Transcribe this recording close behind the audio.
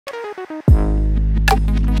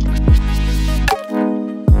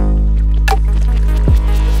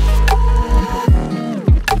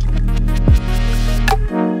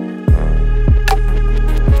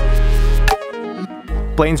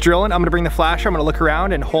Blaine's drilling. I'm gonna bring the flasher. I'm gonna look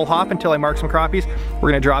around and hole hop until I mark some crappies. We're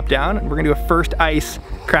gonna drop down and we're gonna do a first ice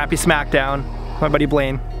crappie smackdown. My buddy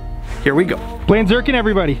Blaine. Here we go. Blaine Zirkin,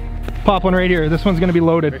 everybody. Pop one right here. This one's gonna be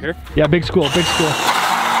loaded. Right here? Yeah, big school, big school.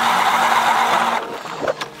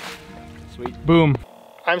 Sweet. Boom.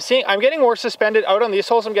 I'm getting more suspended out on these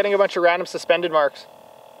holes. I'm getting a bunch of random suspended marks.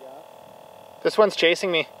 Yeah. This one's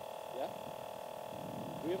chasing me. Yeah.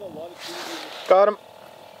 We have a lot of got him.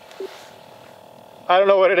 I don't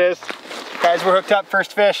know what it is. Guys, we're hooked up,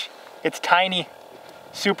 first fish. It's tiny,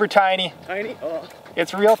 super tiny. Tiny? Oh.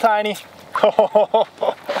 It's real tiny.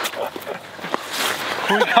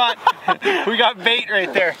 we got bait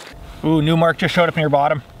right there. Ooh, new mark just showed up near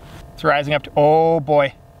bottom. It's rising up to, oh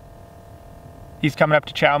boy. He's coming up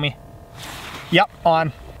to chow me. Yep,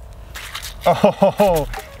 on. Oh,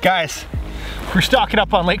 guys, we're stocking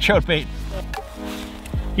up on lake trout bait.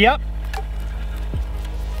 Yep.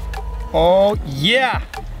 Oh yeah,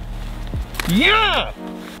 yeah!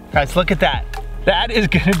 Guys, look at that. That is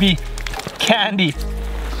gonna be candy.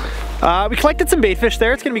 We collected some bait fish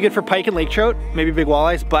there. It's gonna be good for pike and lake trout, maybe big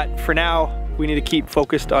walleyes, but for now, we need to keep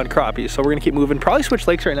focused on crappies. So we're gonna keep moving. Probably switch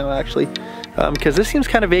lakes right now, actually, because this seems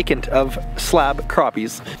kind of vacant of slab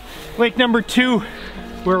crappies. Lake number 2,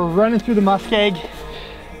 we're running through the muskeg.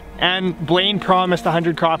 And Blaine promised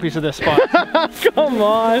 100 crappies of this spot. Come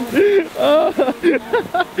on.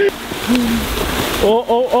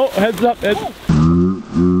 Oh, heads up. Heads.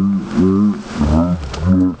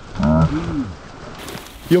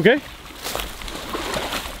 You okay?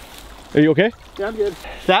 Are you okay? Yeah, I'm good.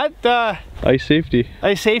 That, ice safety.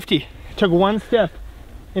 Ice safety. Took one step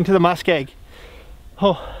into the muskeg.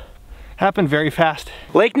 Oh, happened very fast.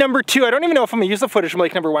 Lake number 2, I don't even know if I'm gonna use the footage from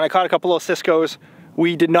lake number 1. I caught a couple of Cisco's.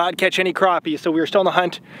 We did not catch any crappies, so we were still on the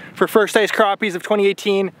hunt for first ice crappies of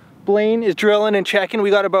 2018. Blaine is drilling and checking. We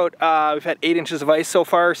got about, we've had 8 inches of ice so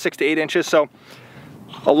far, 6 to 8 inches, so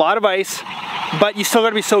a lot of ice, but you still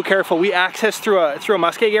gotta be so careful. We accessed through a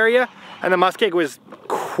muskeg area, and the muskeg was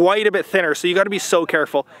quite a bit thinner, so you gotta be so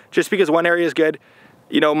careful. Just because one area is good,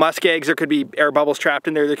 you know, muskegs, there could be air bubbles trapped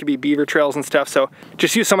in there, there could be beaver trails and stuff, so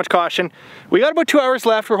just use so much caution. We got about 2 hours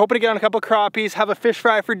left. We're hoping to get on a couple of crappies, have a fish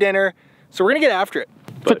fry for dinner. So we're gonna get after it.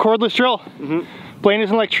 It's a cordless drill. Blaine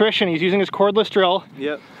is an electrician. He's using his cordless drill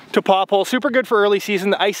to pop hole. Super good for early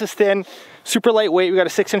season. The ice is thin, super lightweight. We got a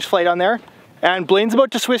 6-inch flight on there. And Blaine's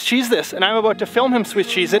about to Swiss cheese this, and I'm about to film him Swiss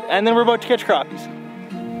cheese it, and then we're about to catch crappies.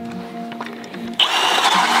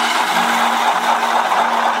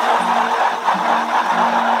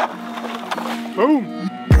 Boom.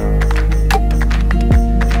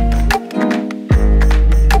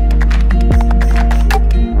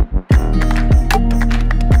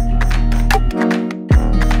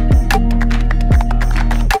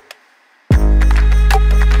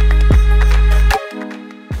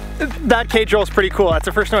 That cage roll is pretty cool. That's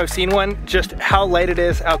the first time I've seen one. Just how light it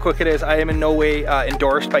is, how quick it is. I am in no way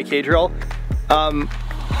endorsed by cage roll.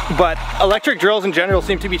 But electric drills in general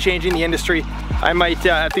seem to be changing the industry. I might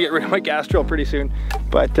have to get rid of my gas drill pretty soon.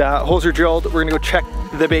 But holes are drilled. We're gonna go check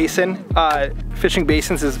the basin. Fishing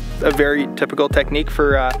basins is a very typical technique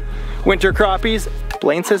for winter crappies.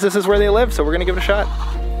 Blaine says this is where they live, so we're gonna give it a shot.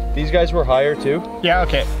 These guys were higher too? Yeah,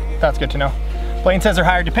 okay, that's good to know. Blaine says they're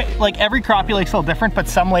higher. Like every crappie lake's a little different, but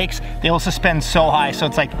some lakes, they will suspend so high, so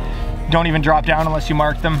it's like, don't even drop down unless you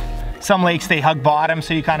mark them. Some lakes, they hug bottom,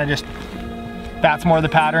 so you kind of just, that's more the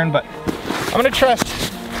pattern, but I'm gonna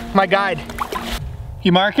trust my guide.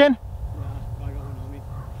 You marking? Yeah, I got one on me.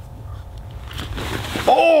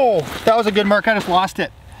 Oh, that was a good mark, I just lost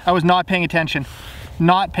it. I was not paying attention.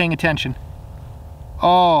 Not paying attention.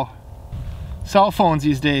 Oh, cell phones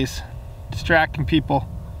these days, distracting people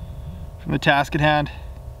from the task at hand.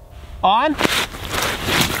 On.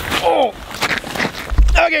 Oh.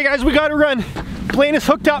 Okay guys, we gotta run. Blaine is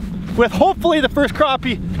hooked up with hopefully the first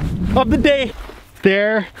crappie of the day.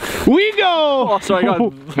 There we go. Oh, sorry, I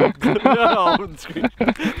got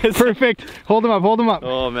It's perfect. Hold him up, hold him up.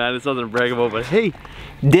 Oh man, it's nothing to brag about, but hey,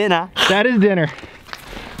 dinner. That is dinner.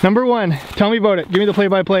 Number 1, tell me about it. Give me the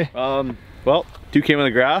play-by-play. Well, 2 came on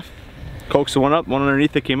the graph, coaxed the one up, one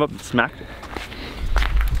underneath that came up and smacked it.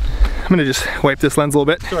 I'm gonna just wipe this lens a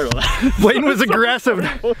little bit. Sorry about that. Blaine was aggressive.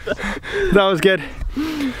 That was good.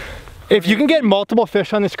 If you can get multiple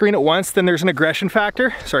fish on the screen at once, then there's an aggression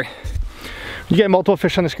factor. Sorry. You get multiple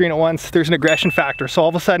fish on the screen at once, there's an aggression factor. So all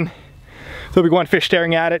of a sudden, there'll be one fish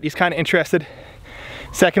staring at it. He's kind of interested.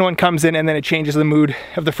 Second one comes in and then it changes the mood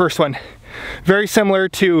of the first one. Very similar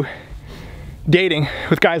to dating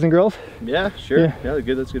with guys and girls. Yeah, sure. Yeah, that's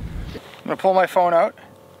good, that's good. I'm gonna pull my phone out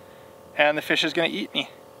and the fish is gonna eat me.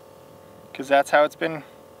 Because that's how it's been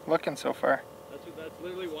looking so far. That's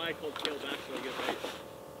literally why I called Kale back so I get right.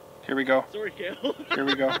 Here we go. Sorry, Kale. Here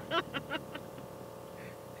we go.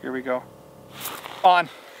 Here we go. On.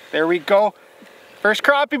 There we go. First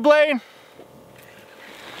crappie, Blaine.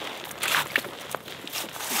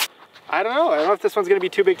 I don't know. I don't know if this one's gonna be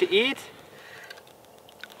too big to eat.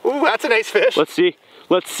 Ooh, that's a nice fish. Let's see.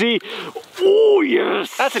 Let's see. Oh,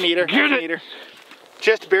 yes. That's an eater. Get that's it. an eater.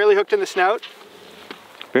 Just barely hooked in the snout.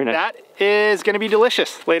 Very nice. That is gonna be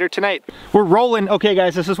delicious later tonight. We're rolling. Okay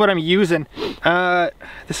guys, this is what I'm using.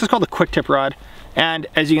 This is called a quick tip rod. And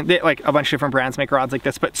as you can, like a bunch of different brands make rods like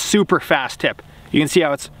this, but super fast tip. You can see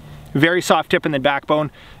how it's very soft tip and then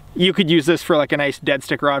backbone. You could use this for like a nice dead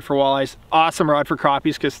stick rod for walleyes. Awesome rod for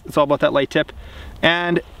crappies because it's all about that light tip.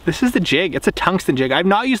 And this is the jig. It's a tungsten jig. I've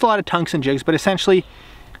not used a lot of tungsten jigs, but essentially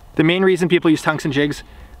the main reason people use tungsten jigs,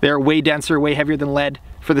 they're way denser, way heavier than lead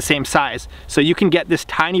for the same size. So you can get this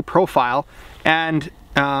tiny profile and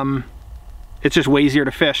it's just way easier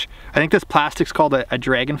to fish. I think this plastic's called a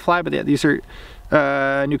dragonfly, but these are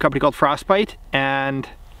a new company called Frostbite, and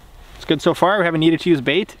it's good so far. We haven't needed to use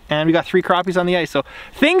bait, and we got 3 crappies on the ice, so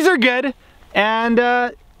things are good. And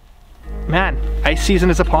man, ice season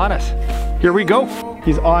is upon us. Here we go.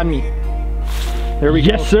 He's on me. There we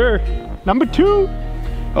go. Yes, sir. Number 2.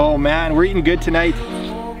 Oh man, we're eating good tonight.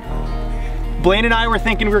 Blaine and I were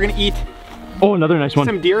thinking we were gonna eat another nice one.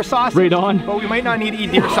 Some deer sausage. Right on. But we might not need to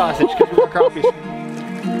eat deer sausage because we're crappies.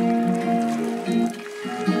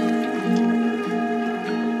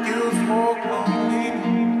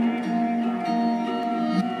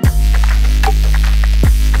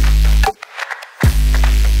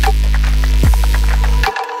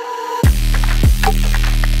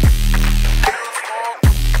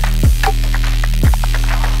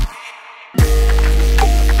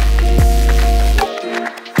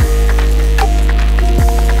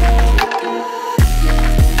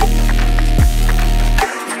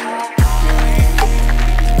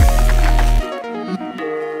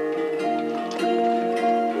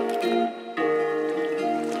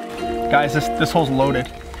 Guys, this hole's loaded.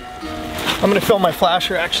 I'm gonna fill my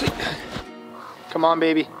flasher actually. Come on,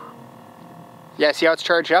 baby. Yeah, see how it's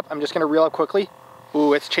charged up? I'm just gonna reel up quickly.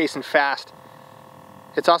 Ooh, it's chasing fast.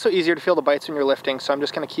 It's also easier to feel the bites when you're lifting, so I'm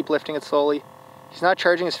just gonna keep lifting it slowly. He's not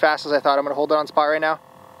charging as fast as I thought. I'm gonna hold it on spot right now.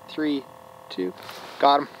 3, 2,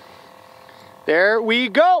 got him. There we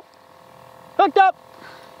go. Hooked up.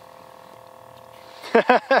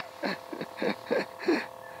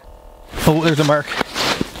 Oh, there's a mark.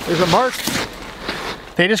 There's a mark.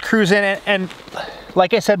 They just cruise in and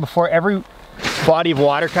like I said before, every body of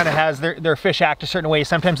water kind of has their fish act a certain way.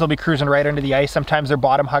 Sometimes they'll be cruising right under the ice. Sometimes they're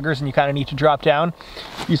bottom huggers and you kind of need to drop down.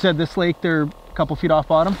 You said this lake, they're a couple feet off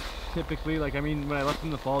bottom? Typically, like, I mean, when I left in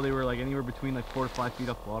the fall, they were like anywhere between like 4 to 5 feet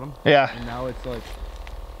off bottom. Yeah. And now it's like,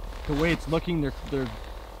 the way it's looking, they're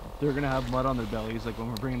gonna have mud on their bellies, like when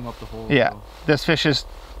we're bringing them up the hole. Yeah, so. This fish is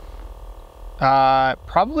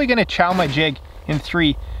probably gonna chow my jig in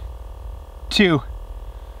 3, 2,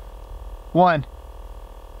 1.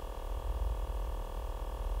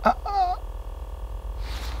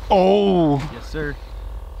 Oh! Yes, sir.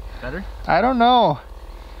 Better? I don't know.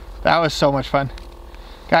 That was so much fun.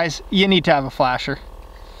 Guys, you need to have a flasher.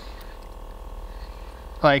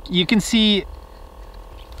 Like, you can see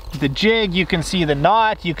the jig, you can see the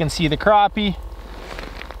knot, you can see the crappie.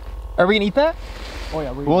 Are we gonna eat that? Oh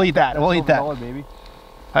yeah, we'll eat that. We'll eat that. $12, baby.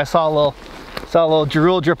 I saw a little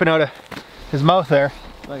drool dripping out of his mouth there.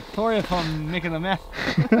 Like, sorry if I'm making a mess.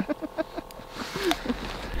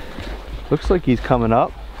 Looks like he's coming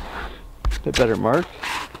up. A better mark.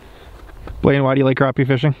 Blaine, why do you like crappie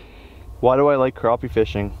fishing? Why do I like crappie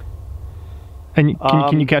fishing? And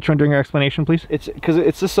can you catch one during your explanation, please? It's because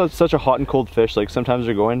it's just such a hot and cold fish. Like sometimes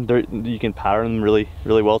they're going, you can pattern them really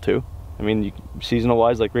well too. I mean, seasonal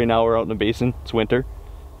wise, like right now we're out in the basin. It's winter.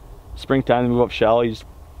 Springtime, they move up shallow.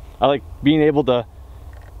 I like being able to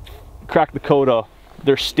crack the code of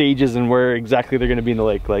their stages and where exactly they're going to be in the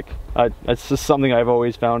lake. Like it's just something I've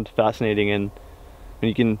always found fascinating, and when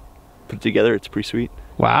you can put it together, it's pretty sweet.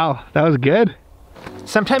 Wow, that was good.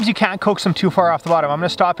 Sometimes you can't coax them too far off the bottom. I'm gonna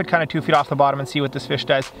stop it kind of 2 feet off the bottom and see what this fish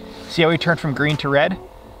does. See how he turned from green to red?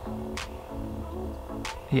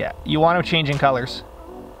 Yeah, you want him changing colors.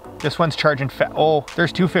 This one's charging fat. Oh,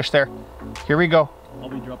 there's 2 fish there. Here we go. I'll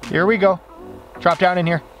be dropping. Here we go. Drop down in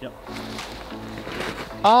here. Yep.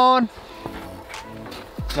 On.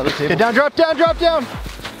 Another table. Get down, drop down, drop down.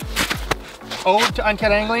 ode to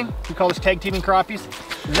uncut angling. We call this tag teaming crappies.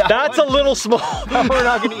 That's a little small. We're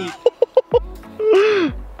not gonna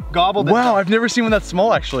eat. Gobbled it. Wow, I've never seen one that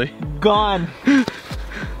small actually. Gone.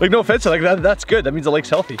 Like no offense, like that's good. That means the lake's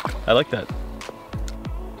healthy. I like that.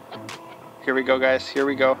 Here we go, guys. Here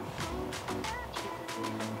we go.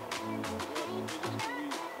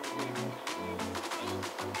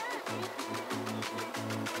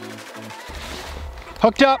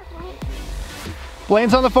 Hooked up.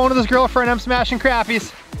 Blaine's on the phone with his girlfriend. I'm smashing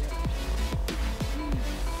crappies.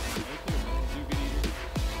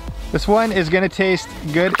 This one is gonna taste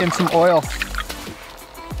good in some oil.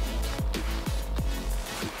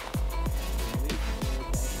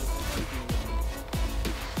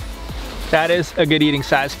 That is a good eating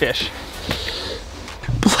size fish.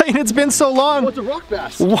 Blaine, it's been so long. Oh, it's a rock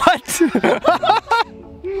bass. What?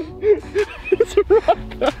 It's a rock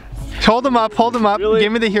bass. Hold him up, hold him up. Really?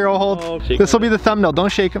 Give me the hero hold. Oh, this will be the thumbnail.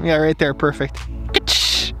 Don't shake him. Yeah, right there. Perfect.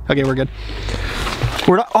 Okay, we're good.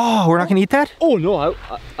 We're not. Oh, we're not gonna eat that? Oh no,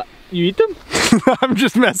 you eat them? I'm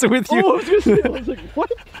just messing with you. Oh, I was like,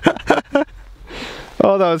 what?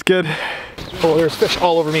 Oh, that was good. Oh, there's fish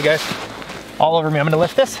all over me, guys. All over me. I'm gonna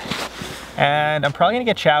lift this, and I'm probably gonna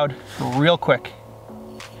get chowed real quick.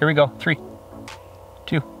 Here we go. 3,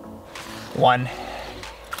 2, 1.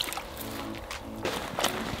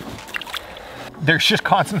 There's just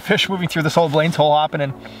constant fish moving through this whole Blaine's hole hopping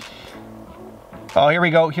and oh, here we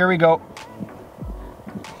go, here we go.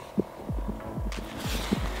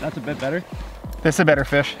 That's a bit better. This is a better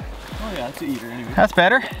fish. Oh yeah, that's an eater anyway. That's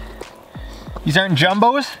better. These aren't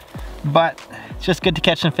jumbos, but it's just good to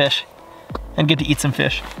catch some fish and good to eat some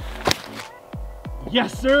fish.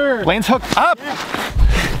 Yes, sir. Blaine's hooked up. Yeah.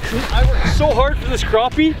 I worked so hard for this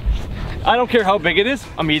crappie. I don't care how big it is,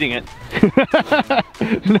 I'm eating it.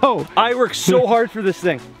 No. I worked so hard for this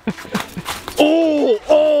thing.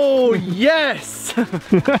 Oh, yes.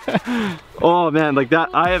 Oh man, like that,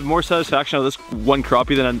 I have more satisfaction out of this one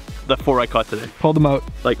crappie than on the 4 I caught today. Hold them out.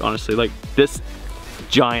 Like honestly, like this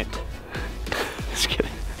giant. Just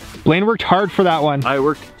kidding. Blaine worked hard for that one. I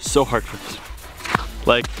worked so hard for this one.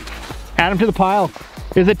 Like, add him to the pile.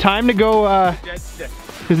 Is it time to go,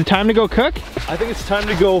 is it time to go cook? I think it's time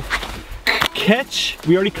to go catch.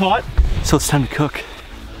 We already caught, so it's time to cook.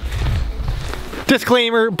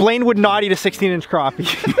 Disclaimer, Blaine would not eat a 16-inch crappie.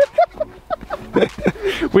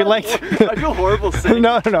 We like I feel horrible saying.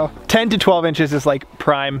 No. 10 to 12 inches is like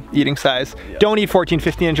prime eating size. Yeah. Don't eat 14,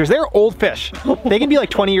 15 inches. They're old fish. They can be like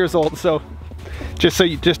 20 years old, so just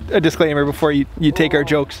a disclaimer before you take our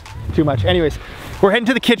jokes too much. Anyways, we're heading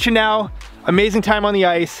to the kitchen now. Amazing time on the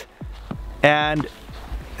ice, and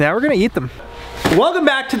now we're gonna eat them. Welcome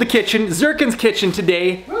back to the kitchen, Zirkin's kitchen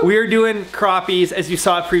today. We are doing crappies, as you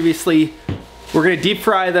saw previously. We're gonna deep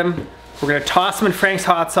fry them. We're gonna toss them in Frank's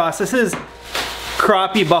hot sauce. This is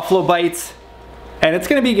crappie buffalo bites, and it's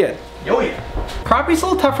gonna be good. Oh yeah. Crappie's a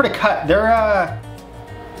little tougher to cut.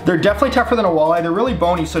 They're definitely tougher than a walleye. They're really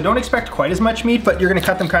bony, so don't expect quite as much meat, but you're gonna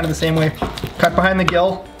cut them kind of the same way. Cut behind the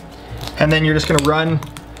gill, and then you're just gonna run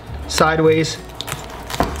sideways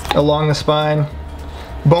along the spine.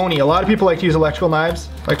 Bony. A lot of people like to use electric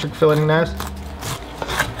filleting knives.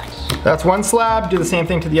 That's one slab. Do the same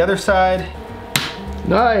thing to the other side.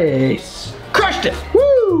 Nice. Crushed it.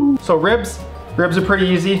 Woo! So ribs are pretty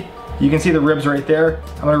easy. You can see the ribs right there.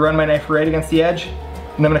 I'm gonna run my knife right against the edge,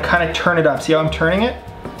 and I'm gonna kind of turn it up. See how I'm turning it?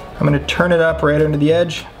 I'm gonna turn it up right under the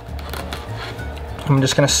edge. I'm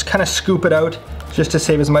just gonna kind of scoop it out just to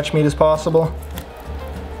save as much meat as possible.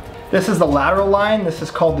 This is the lateral line. This is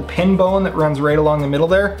called the pin bone that runs right along the middle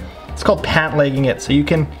there. It's called pant legging it. So you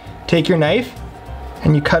can take your knife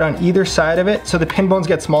and you cut on either side of it. So the pin bones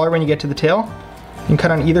get smaller when you get to the tail. You can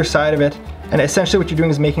cut on either side of it. And essentially what you're doing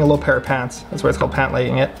is making a little pair of pants. That's why it's called pant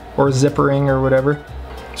legging it, or zippering or whatever.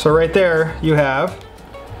 So right there you have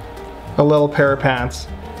a little pair of pants.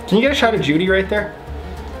 Can you get a shot of Judy right there?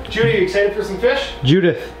 Judy, are you excited for some fish?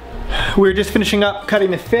 Judith. We're just finishing up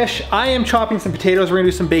cutting the fish. I am chopping some potatoes. We're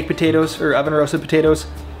gonna do some baked potatoes or oven roasted potatoes,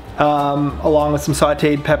 along with some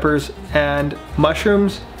sauteed peppers and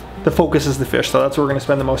mushrooms. The focus is the fish, so that's what we're gonna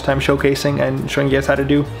spend the most time showcasing and showing you guys how to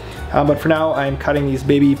do. But for now, I'm cutting these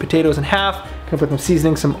baby potatoes in half. Gonna put them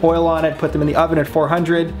seasoning, some oil on it, put them in the oven at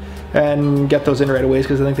 400, and get those in right away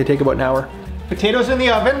because I think they take about an hour. Potatoes in the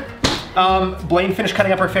oven. Blaine finished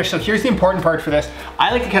cutting up our fish, so here's the important part for this.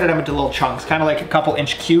 I like to cut it up into little chunks, kind of like a couple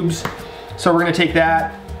inch cubes. So we're gonna take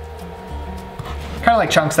that, kind of like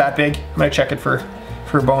chunks that big. I'm gonna check it for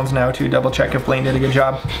bones now to double check if Blaine did a good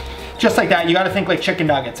job. Just like that, you gotta think like chicken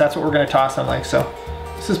nuggets. That's what we're gonna toss them like, so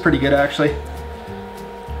this is pretty good actually.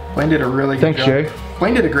 Blaine did a really good job. Thanks, Jay.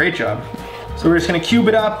 Blaine did a great job. So we're just gonna cube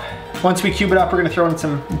it up. Once we cube it up, we're gonna throw in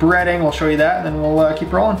some breading. We'll show you that, and then we'll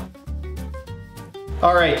keep rolling.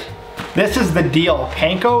 All right, this is the deal.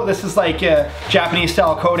 Panko, this is like a Japanese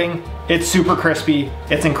style coating. It's super crispy,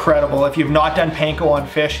 it's incredible. If you've not done panko on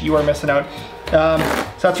fish, you are missing out. So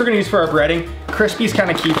that's what we're gonna use for our breading. Crispy is kind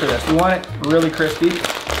of key for this. We want it really crispy.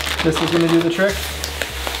 This is gonna do the trick.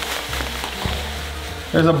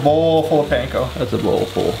 There's a bowl full of panko. That's a bowl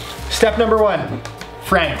full. Step number 1,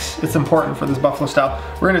 Frank's. It's important for this buffalo style.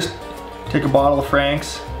 We're gonna just take a bottle of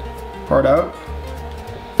Frank's, pour it out.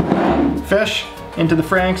 Fish into the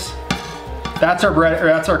Frank's. That's our bread, or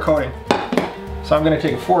that's our coating. So I'm gonna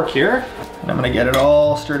take a fork here, and I'm gonna get it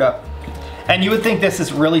all stirred up. And you would think this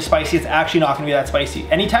is really spicy. It's actually not gonna be that spicy.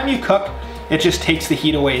 Anytime you cook, it just takes the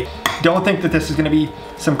heat away. Don't think that this is gonna be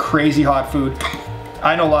some crazy hot food.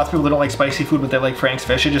 I know lots of people that don't like spicy food, but they like Frank's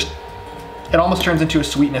fish. It almost turns into a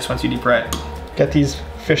sweetness once you deep fry it. Get these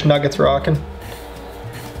fish nuggets rocking.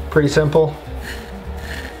 Pretty simple.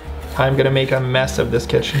 I'm gonna make a mess of this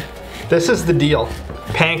kitchen. This is the deal.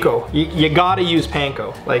 Panko, you gotta use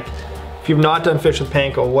panko. Like, if you've not done fish with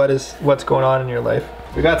panko, what's going on in your life?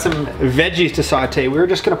 We got some veggies to saute. We're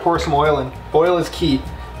just gonna pour some oil in. Oil is key.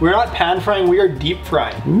 We're not pan frying, we are deep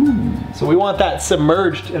frying. Ooh. So we want that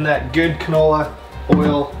submerged in that good canola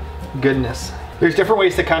oil goodness. There's different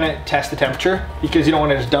ways to kind of test the temperature because you don't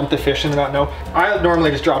want to just dump the fish and not know. I normally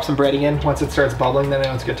just drop some breading in. Once it starts bubbling, then I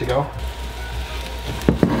know it's good to go.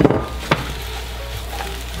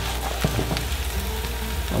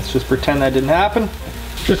 Let's just pretend that didn't happen.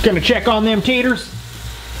 Just gonna check on them taters.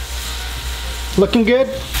 Looking good.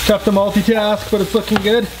 Tough to multitask, but it's looking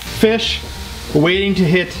good. Fish waiting to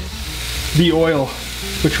hit the oil,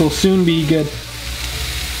 which will soon be good.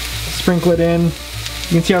 Sprinkle it in.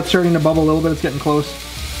 You can see how it's starting to bubble a little bit. It's getting close.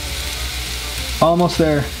 Almost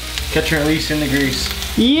there. Get your release in the grease.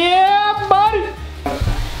 Yeah, buddy!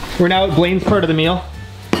 We're now at Blaine's part of the meal.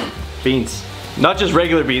 Beans. Not just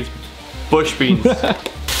regular beans, bush beans.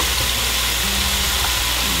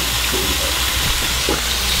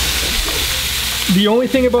 The only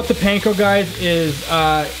thing about the panko, guys, is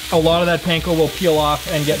a lot of that panko will peel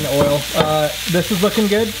off and get in the oil. This is looking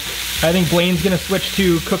good. I think Blaine's gonna switch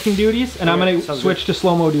to cooking duties, and I'm gonna switch to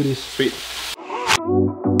slow-mo duties. Sweet.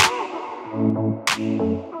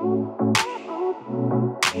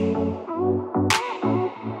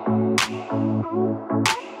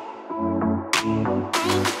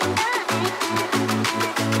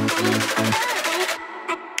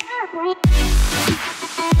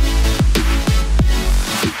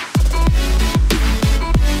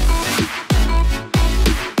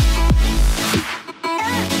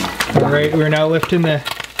 All right, we're now lifting the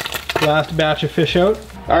last batch of fish out.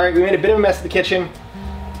 All right, we made a bit of a mess of the kitchen.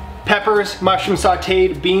 Peppers, mushrooms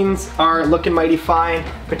sauteed, beans are looking mighty fine.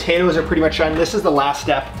 Potatoes are pretty much done. This is the last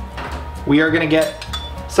step. We are gonna get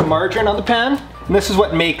some margarine on the pan, and this is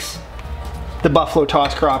what makes the Buffalo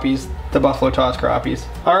Tossed Crappies the Buffalo Tossed Crappies.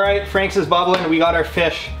 All right, Frank's is bubbling. We got our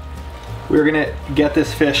fish. We're gonna get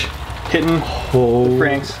this fish hitting the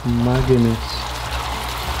Frank's. My goodness.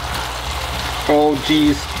 Oh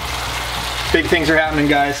geez. Big things are happening,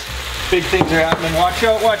 guys. Big things are happening. Watch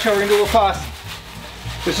out, watch out. We're gonna do a little toss.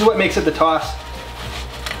 This is what makes it the toss.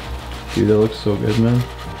 Dude, that looks so good, man.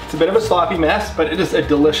 It's a bit of a sloppy mess, but it is a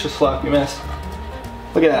delicious sloppy mess.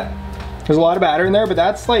 Look at that. There's a lot of batter in there, but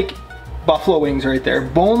that's like buffalo wings right there.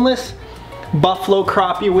 Boneless buffalo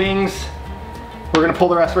crappie wings. We're gonna pull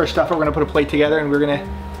the rest of our stuff. We're gonna put a plate together and we're gonna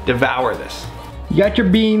devour this. You got your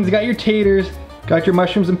beans, you got your taters, got your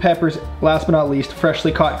mushrooms and peppers. Last but not least,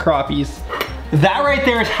 freshly caught crappies. That right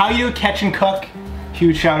there is how you catch and cook.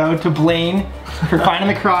 Huge shout out to Blaine for finding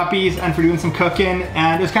the crappies and for doing some cooking.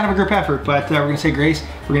 And it was kind of a group effort, but we're gonna say grace.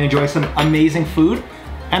 We're gonna enjoy some amazing food.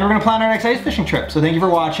 And we're gonna plan our next ice fishing trip. So thank you for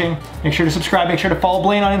watching. Make sure to subscribe, make sure to follow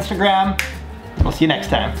Blaine on Instagram. We'll see you next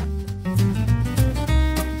time.